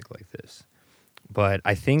love music like this, but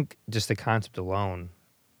I think just the concept alone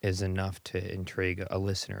is enough to intrigue a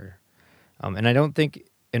listener. And I don't think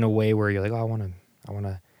in a way where you're like, oh, I want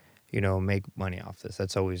to, make money off this.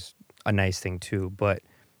 That's always a nice thing too. But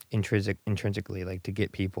intrinsically, like to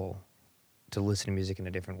get people to listen to music in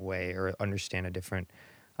a different way or understand a different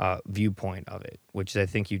viewpoint of it, which I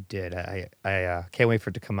think you did. I can't wait for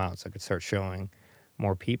it to come out so I could start showing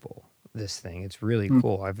more people this thing. It's really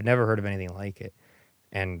cool. I've never heard of anything like it.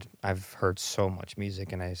 And I've heard so much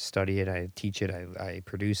music, and I study it, I teach it, I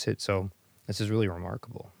produce it. So this is really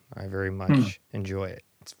remarkable. I very much enjoy it.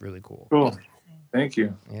 It's really cool. Cool. Thank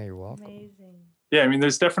you. Yeah, you're welcome. Amazing. Yeah, I mean,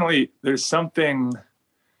 there's something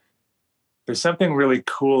really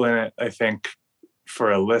cool in it, I think,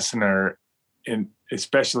 for a listener, in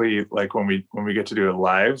especially like when we get to do it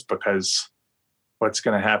live, because what's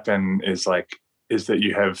going to happen is that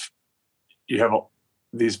you have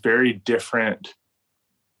these very different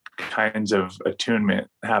kinds of attunement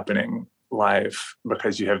happening live,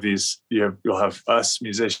 because you'll have us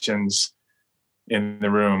musicians in the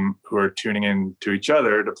room who are tuning in to each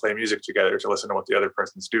other to play music together, to listen to what the other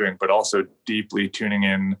person's doing, but also deeply tuning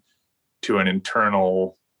in to an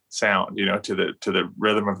internal sound, to the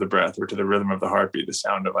rhythm of the breath or to the rhythm of the heartbeat, the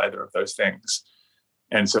sound of either of those things.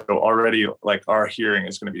 And so already, like, our hearing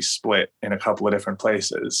is going to be split in a couple of different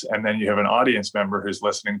places. And then you have an audience member who's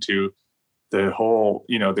listening to the whole,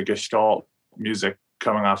 the Gestalt music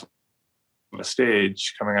coming off the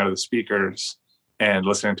stage, coming out of the speakers, and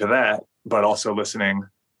listening to that, but also listening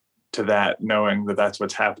to that, knowing that that's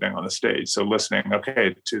what's happening on the stage. So listening,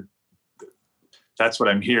 okay, that's what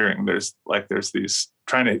I'm hearing. There's these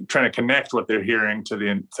trying to connect what they're hearing to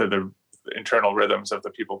the internal rhythms of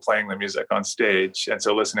the people playing the music on stage. And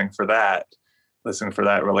so listening for that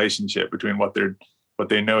relationship between what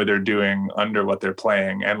they know they're doing under what they're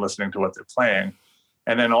playing and listening to what they're playing.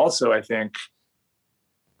 And then also, I think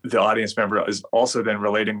the audience member is also then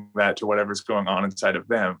relating that to whatever's going on inside of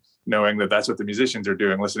them, knowing that that's what the musicians are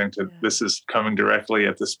doing, listening to this is coming directly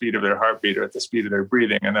at the speed of their heartbeat or at the speed of their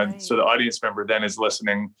breathing. And then, so the audience member then is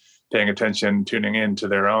listening, paying attention, tuning in to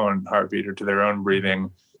their own heartbeat or to their own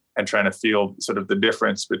breathing, and trying to feel sort of the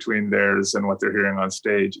difference between theirs and what they're hearing on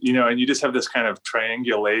stage, and you just have this kind of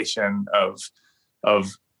triangulation of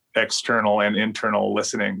external and internal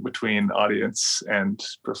listening between audience and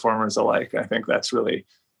performers alike. I think that's really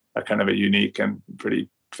a kind of a unique and pretty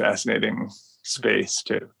fascinating space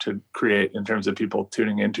to create in terms of people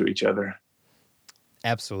tuning into each other.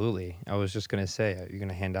 Absolutely. I was just going to say, you're going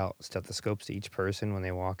to hand out stethoscopes to each person when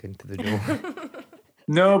they walk into the door.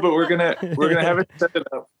 No, but we're gonna have it set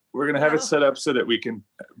up. We're gonna have it set up so that we can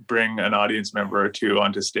bring an audience member or two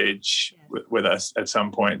onto stage with us at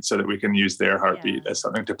some point, so that we can use their heartbeat as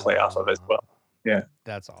something to play off of as well. Yeah,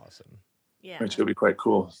 that's awesome. Yeah, which will be quite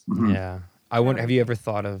cool. Mm-hmm. Yeah, I wonder. Have you ever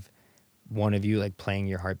thought of one of you like playing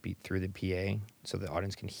your heartbeat through the PA so the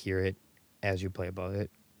audience can hear it as you play above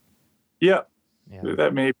it? Yeah.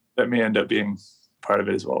 That may end up being part of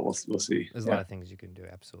it as well. We'll see. There's a lot of things you can do.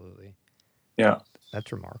 Absolutely. Yeah,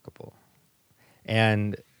 that's remarkable.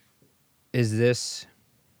 And is this,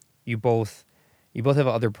 you both have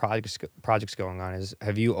other projects going on?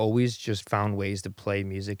 Have you always just found ways to play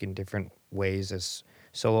music in different ways as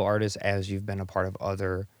solo artists as you've been a part of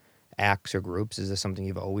other acts or groups? Is this something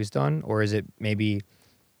you've always done, or is it maybe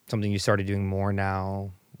something you started doing more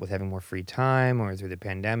now with having more free time, or through the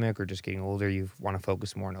pandemic, or just getting older, you want to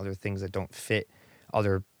focus more on other things that don't fit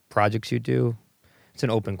other projects you do? It's an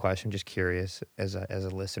open question. Just curious, as a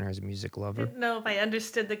listener, as a music lover. I didn't know if I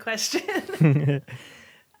understood the question.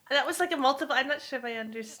 That was like a multiple. I'm not sure if I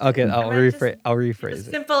understood. Okay, I'll rephrase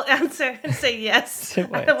it. Simple answer and say yes.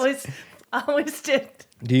 I always did.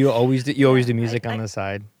 Do you always do music on the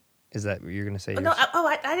side? Is that what you're gonna say? No.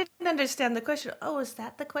 I didn't understand the question. Oh, is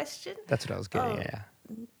that the question? That's what I was getting. Yeah.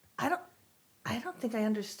 I don't think I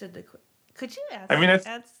understood the. Could you ask? I mean, ask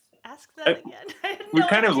that again. I had we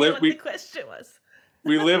kind of live. What the question was.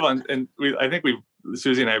 We live on, and I think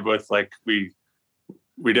Susie and I both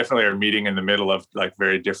we definitely are meeting in the middle of like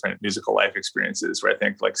very different musical life experiences, where I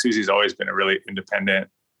think like Susie's always been a really independent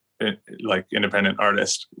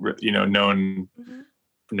artist,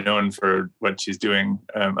 known for what she's doing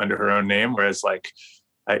under her own name. Whereas like,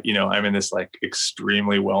 I'm in this like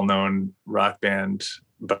extremely well-known rock band,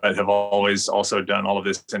 but have always also done all of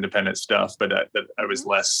this independent stuff, but that I was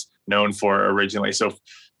less known for originally. So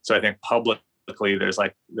I think publicly there's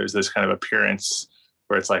this kind of appearance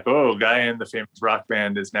where it's like, oh, guy in the famous rock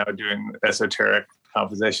band is now doing esoteric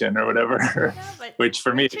composition or whatever. Yeah, which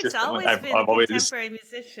for me, I've always been a contemporary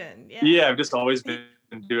musician. Yeah, I've just always been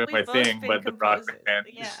doing my thing, but the rock band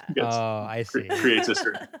I see. creates a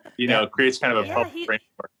certain, creates kind of a public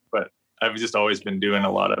framework. But I've just always been doing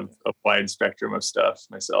a lot of a wide spectrum of stuff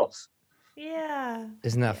myself. Yeah.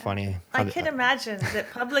 Isn't that funny? I can imagine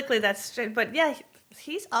that publicly that's straight, but yeah,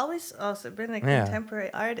 he's always also been a contemporary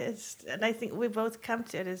artist, and I think we both come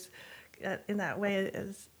to it as in that way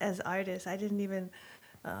as artists. I didn't even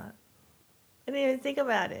think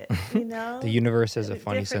about it. The universe has a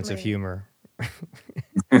funny sense of humor.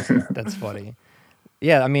 That's funny.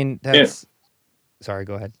 Yeah, I mean that's. Yeah. Sorry,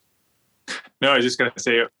 go ahead. No, I was just gonna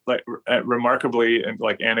say, like, remarkably and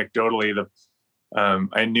like anecdotally,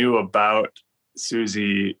 I knew about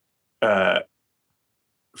Susie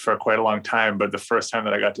for quite a long time, but the first time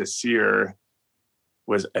that I got to see her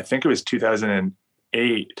was, I think it was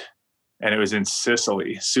 2008, and it was in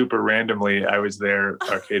Sicily. Super randomly, I was there.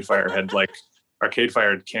 Arcade Fire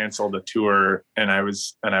had canceled a tour, and I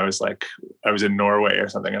was in Norway or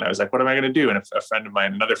something, and I was like, what am I going to do? And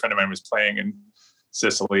another friend of mine was playing in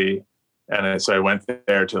Sicily, so I went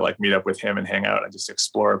there to like meet up with him and hang out and just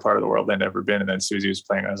explore a part of the world I'd never been. And then Susie was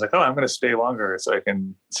playing. I was like, oh, I'm going to stay longer so I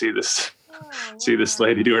can see this Oh, see this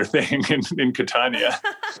lady do her wow. thing in Catania.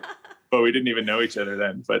 But we didn't even know each other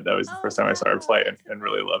then. But that was the Oh, first time I saw her wow. play That's and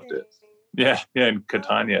really loved it. amazing. Yeah, in Oh,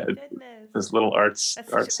 Catania, my goodness. this little That's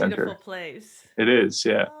such arts a beautiful center. place. It is,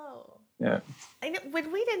 yeah, Oh. yeah. I know,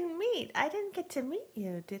 when we didn't meet, I didn't get to meet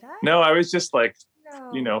you, did I? No, I was just like,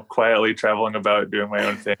 No. quietly traveling about doing my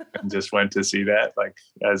own thing, and just went to see that, like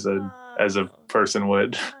as a Oh, person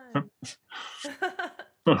would.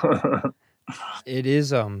 fun. It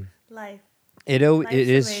is Life. it Life's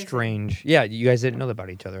is amazing. strange. Yeah, you guys didn't know about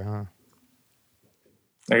each other, huh?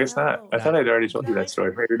 I guess not. I No. thought I'd already told you No, that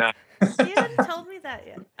story. Maybe not. you hadn't told me that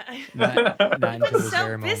yet. Not We've until been this so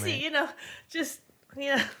very busy, moment. just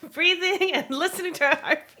breathing and listening to our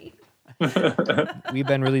heartbeat. We've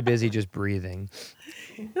been really busy just breathing.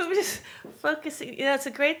 We're just focusing. It's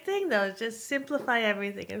a great thing though. Just simplify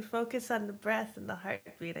everything and focus on the breath and the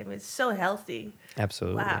heartbeat. I mean, it's so healthy.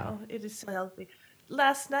 Absolutely. Wow, it is so healthy.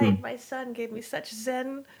 Last night, my son gave me such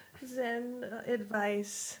Zen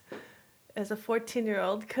advice as a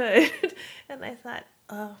 14-year-old could, and I thought,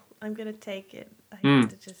 oh, I'm gonna take it. I have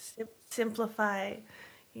to just simplify,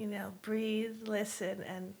 breathe, listen,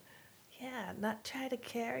 and not try to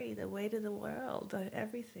carry the weight of the world.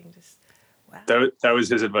 Everything, just wow. That was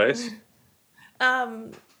his advice.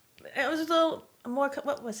 It was a little more.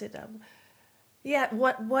 What was it?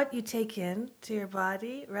 What you take in to your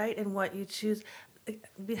body, right, and what you choose.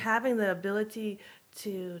 Having the ability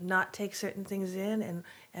to not take certain things in,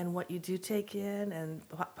 and what you do take in, and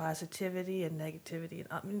positivity and negativity.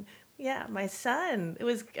 I mean, my son. I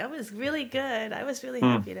was really good. I was really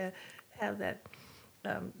happy to have that.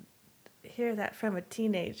 Hear that from a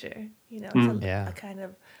teenager, it's Yeah. a kind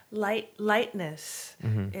of lightness,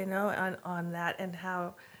 Mm-hmm. on that, and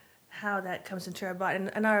how that comes into our body,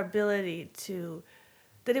 and our ability to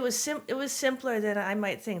that it was simpler than I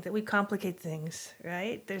might think, that we complicate things,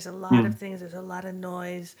 right? There's a lot of things, there's a lot of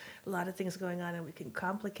noise, a lot of things going on, and we can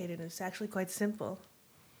complicate it, and it's actually quite simple.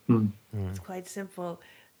 It's quite simple.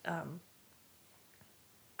 I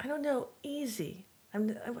don't know, easy.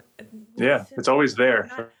 Yeah, it's always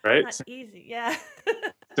there, right? Not easy, yeah.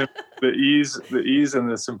 The ease and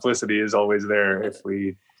the simplicity is always there if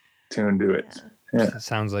we tune to it. Yeah,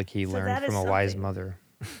 Sounds like he So learned that is from a wise something. mother.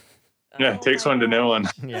 yeah. It takes one to know one.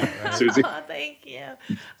 Yeah, right. Susie. Oh, thank you.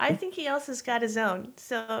 I think he also has got his own,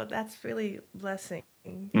 so that's really a blessing.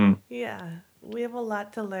 Yeah, we have a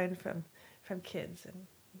lot to learn from kids,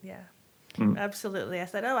 and absolutely. I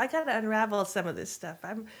said, oh, I got to unravel some of this stuff.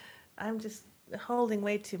 I'm just holding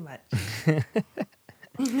way too much.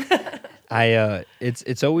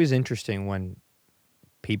 It's always interesting when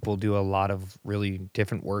people do a lot of really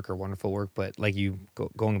different work or wonderful work, but like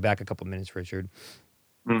going back a couple minutes, Richard,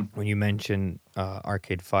 when you mentioned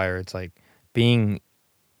Arcade Fire, it's like being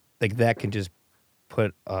like that can just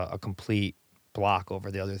put a complete block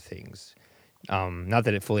over the other things. Not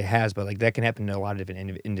that it fully has, but like that can happen to a lot of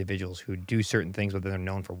different individuals who do certain things, but they're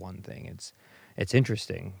known for one thing. It's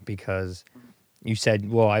interesting because you said,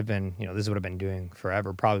 well, I've been, this is what I've been doing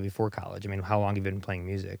forever, probably before college. I mean, how long have you been playing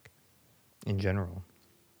music in general?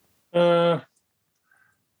 I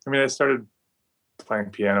mean, I started playing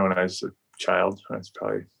piano when I was a child. I was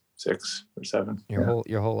probably 6 or 7.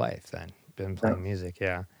 Your whole life then been playing music,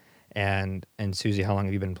 yeah. And Susie, how long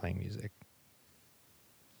have you been playing music?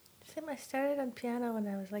 I started on piano when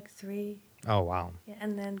I was like 3. Oh wow. Yeah,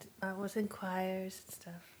 and then I was in choirs and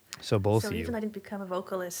stuff. So both So of you. even though I didn't become a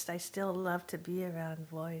vocalist, I still love to be around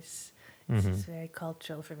voice. It's just very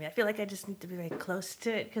cultural for me. I feel like I just need to be very close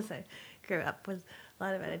to it because I grew up with a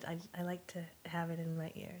lot of it. I like to have it in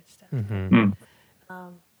my ear and stuff.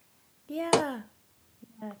 Yeah,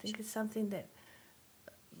 I think it's something that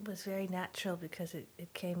was very natural because it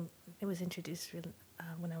was introduced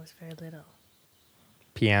when I was very little.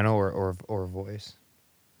 Piano or voice?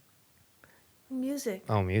 Music.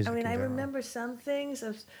 Oh, music. I mean, in I general. remember some things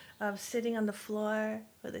of sitting on the floor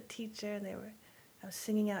with a teacher, and I was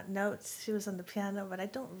singing out notes. She was on the piano, but I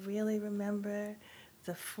don't really remember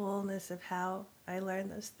the fullness of how I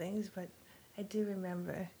learned those things. But I do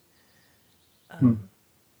remember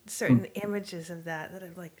certain images of that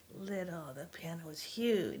I'm like little. The piano was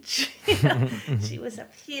huge. She was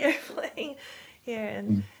up here playing here,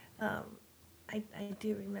 and I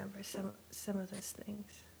do remember some of those things.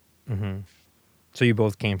 Mm-hmm. So you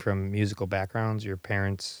both came from musical backgrounds. Your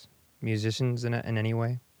parents musicians in any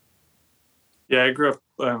way? Yeah, I grew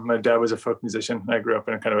up. My dad was a folk musician. I grew up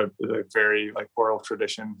in a kind of a very like oral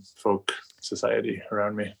tradition folk society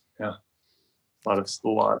around me. Yeah, a lot of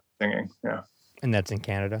singing. Yeah. And that's in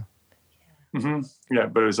Canada. Yeah,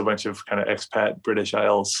 but it was a bunch of kind of expat British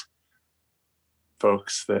Isles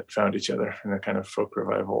folks that found each other in a kind of folk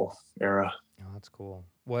revival era. Oh, that's cool.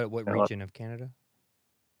 What And region of Canada?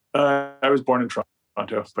 I was born in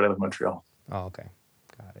Toronto, but I live in Montreal. Oh, okay.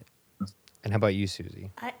 Got it. And how about you,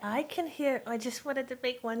 Susie? I can hear, I just wanted to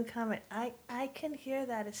make one comment. I can hear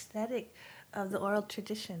that aesthetic of the oral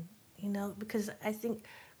tradition, you know, because I think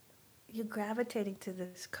you're gravitating to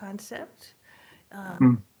this concept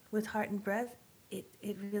with Heart and Breath.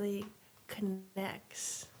 It really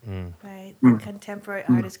connects, right? The contemporary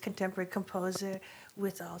artist, contemporary composer,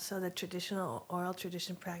 with also the traditional oral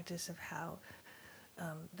tradition practice of how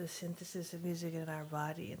the synthesis of music in our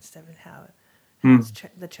body and stuff, and how it's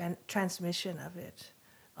the transmission of it.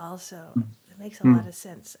 Also, it makes a lot of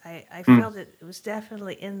sense. I felt it was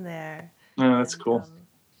definitely in there. Oh, that's And, cool.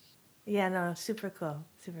 yeah, no, super cool,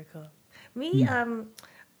 super cool. Me,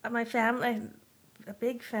 my family, a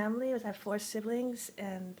big family. I have 4 siblings,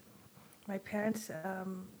 and my parents,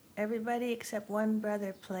 everybody except one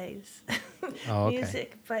brother plays Oh, okay.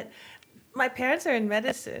 music, but my parents are in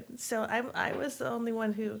medicine, so I was the only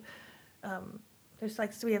one who. There's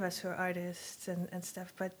like 3 of us who are artists and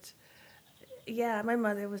stuff, but yeah, my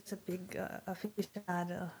mother was a big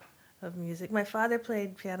aficionado of music. My father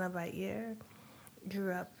played piano by ear.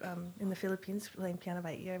 Grew up in the Philippines playing piano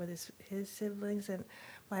by ear with his siblings, and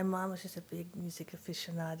my mom was just a big music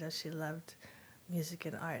aficionado. She loved music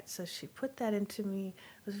and art, so she put that into me.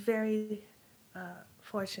 I was very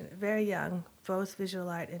fortunate, very young, both visual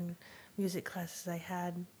art and music classes I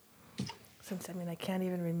had since, I mean, I can't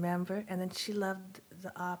even remember. And then she loved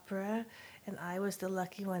the opera, and I was the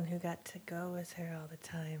lucky one who got to go with her all the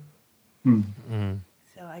time.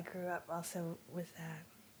 So I grew up also with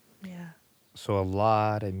that. Yeah. So a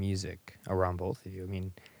lot of music around both of you. I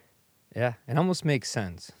mean, yeah, it almost makes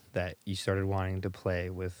sense that you started wanting to play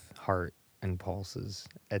with heart and pulses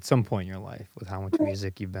at some point in your life with how much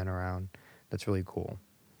music you've been around. That's really cool.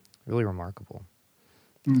 Really remarkable.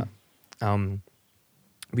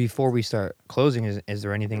 Before we start closing, is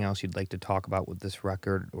there anything else you'd like to talk about with this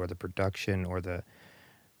record, or the production, or the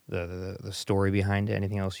story behind it?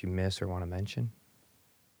 Anything else you miss or want to mention?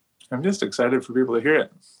 I'm just excited for people to hear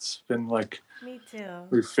it. It's been like Me too.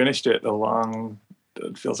 we finished it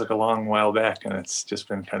it feels like a long while back, and it's just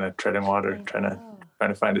been kind of treading water, I trying know.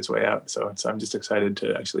 to find its way out. So I'm just excited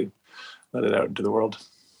to actually let it out into the world.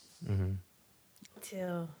 Me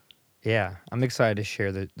too. Yeah, I'm excited to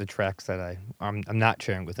share the tracks that I'm not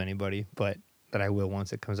sharing with anybody, but that I will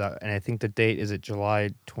once it comes out. And I think the date is at July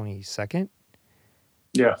 22nd.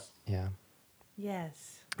 Yeah. Yeah.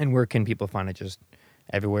 Yes. And where can people find it? Just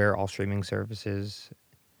everywhere, all streaming services.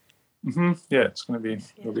 Yeah, it'll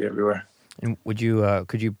be everywhere. And could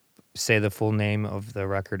you say the full name of the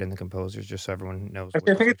record and the composers, just so everyone knows I what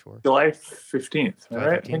to think search it's for? July 15th, July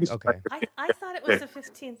right? 15th? I think it's Okay. July 15th. I thought it was the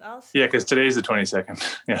 15th also. Yeah, because today's the 22nd.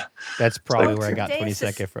 Yeah. That's probably Oh, where I got today's the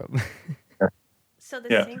 22nd from. So the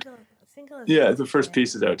Yeah. single is Yeah, out the first today.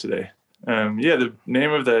 piece is out today. The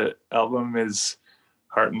name of the album is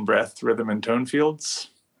Heart and Breath, Rhythm and Tone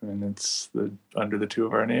Fields, and it's under the 2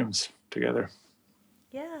 of our names together.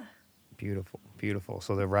 Yeah. Beautiful, beautiful.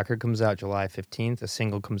 So the record comes out July 15th. The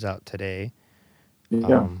single comes out today.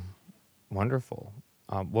 Yeah. Wonderful.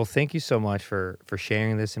 Well, thank you so much for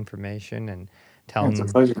sharing this information and It's a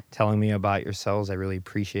pleasure. telling me about yourselves. I really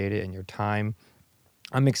appreciate it and your time.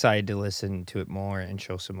 I'm excited to listen to it more and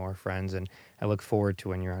show some more friends, and I look forward to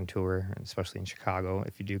when you're on tour, especially in Chicago,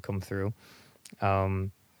 if you do come through.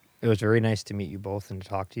 It was very nice to meet you both and to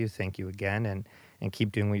talk to you. Thank you again, and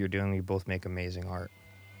keep doing what you're doing. You both make amazing art.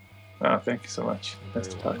 Thank you so much. Nice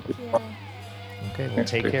to talk to you. Thank you. Okay, well,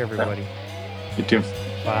 Thanks take for care, your time. everybody. You too.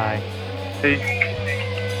 Bye. Hey.